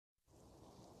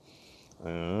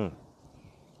And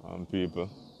people,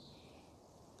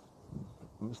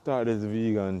 start this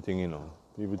vegan thing, you know.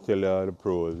 People tell you all the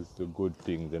pros, the good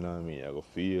things, you know what I mean? I go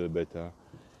feel better,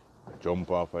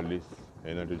 jump off of this,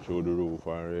 energy through the roof,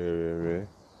 and re.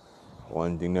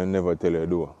 One thing they never tell you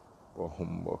do, but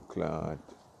humble clot.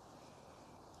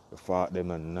 The fact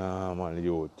them a normal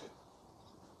youth.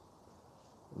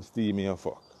 Steal me a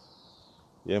fuck.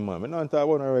 Yeah, man. I don't talk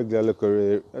about no regular liquor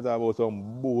rape. I talk about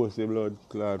some bossy blood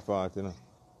clot fart, you know.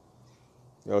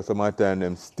 You have some of the time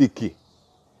them sticky.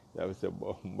 You have to say,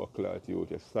 bumbo clot you,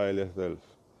 just style yourself.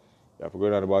 You have to go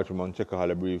down the bathroom and check all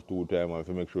the brief 2 times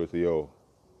to make sure to yo,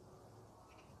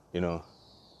 you know,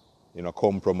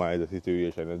 compromise the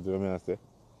situation. You know what I mean? I say,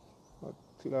 but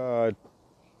clot,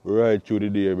 right through the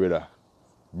day, brother.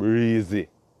 Breezy.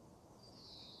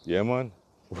 Yeah, man.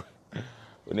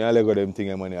 When you let go them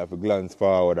things, man, you have to glance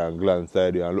forward and glance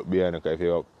side and look behind you if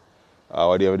you're up.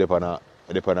 What do you have on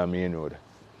a main road?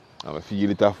 And I feel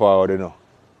it forward, you know.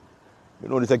 You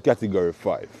know, this is a category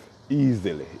 5.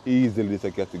 Easily this is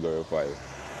a category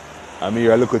 5. And me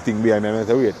hear a little thing behind me and I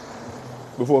say, wait,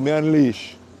 before me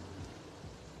unleash,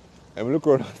 I'm look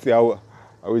around and see how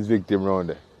his victim around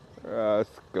there. That's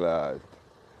class.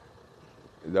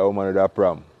 Is that woman with that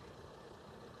pram?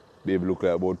 Baby look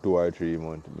like about 2 or 3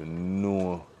 months. I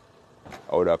know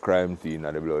how the crime scene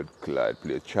and the blood clot,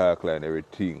 play chocolate and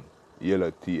everything.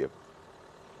 Yellow tape.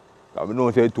 I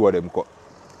know say 2 of them cut.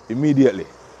 Immediately.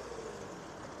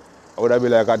 I would have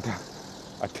been like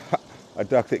a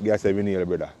toxic gas every nail,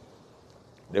 brother.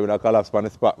 They would have collapsed on the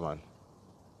spot, man.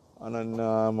 And a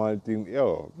normal thing,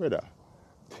 yo, brother.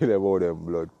 Tell about them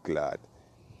blood clot.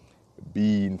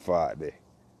 Bean fat there.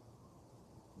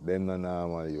 Then the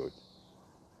normal youth.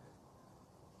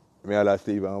 Me all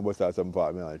sleep and I bust out some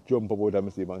fat, I jump up out of my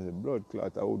sleep and say, blood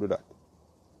clot, how do that?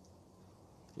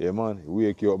 Yeah, man,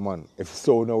 wake you up, man. If the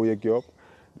sound don't wake you up,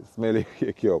 the smell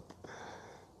wake you up.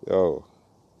 Yo,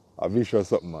 a vicious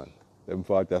something, man. Them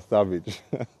fat are savage.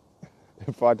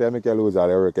 Them fat make you lose all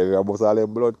your work. If you bust all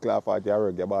them blood clot fat your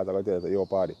work, your boss are going to tell you, yo,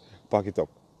 party, pack it up.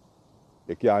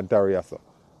 You can't tarry yourself.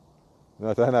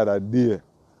 Not another day.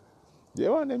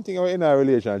 You want them things in a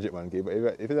relationship, man.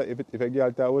 If a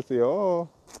girl tell you, say, oh,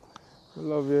 I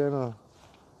love you, you know.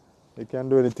 You can't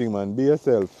do anything, man. Be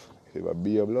yourself. If you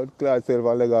be your blood clot self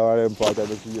and leg out of them part of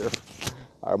the year,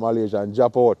 or Malaysian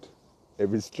drop out.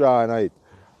 Every straw night.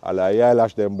 I'll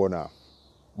eyelash them bun off.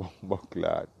 But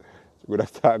clot. You could have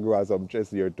start growing some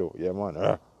chest here too. Yeah,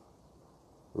 man.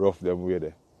 Rough them way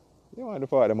there. You want to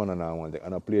fight them on one thing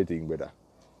and a play thing, brother.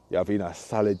 You have to be in a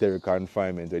solitary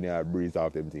confinement when you have breeze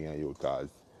off them thing and you cause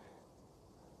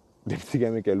them thing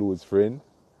can make you lose friend,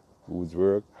 lose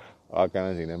work, all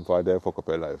kind of things. Them part they fuck up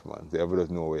your life, man. So you ever just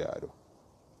know what you do.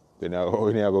 Then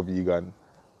when you go vegan,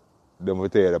 them will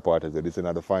tell you the part of it. This is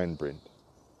not the fine print.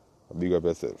 Big up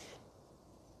yourself.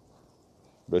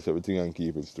 Best everything and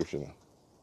keep it, Stushina.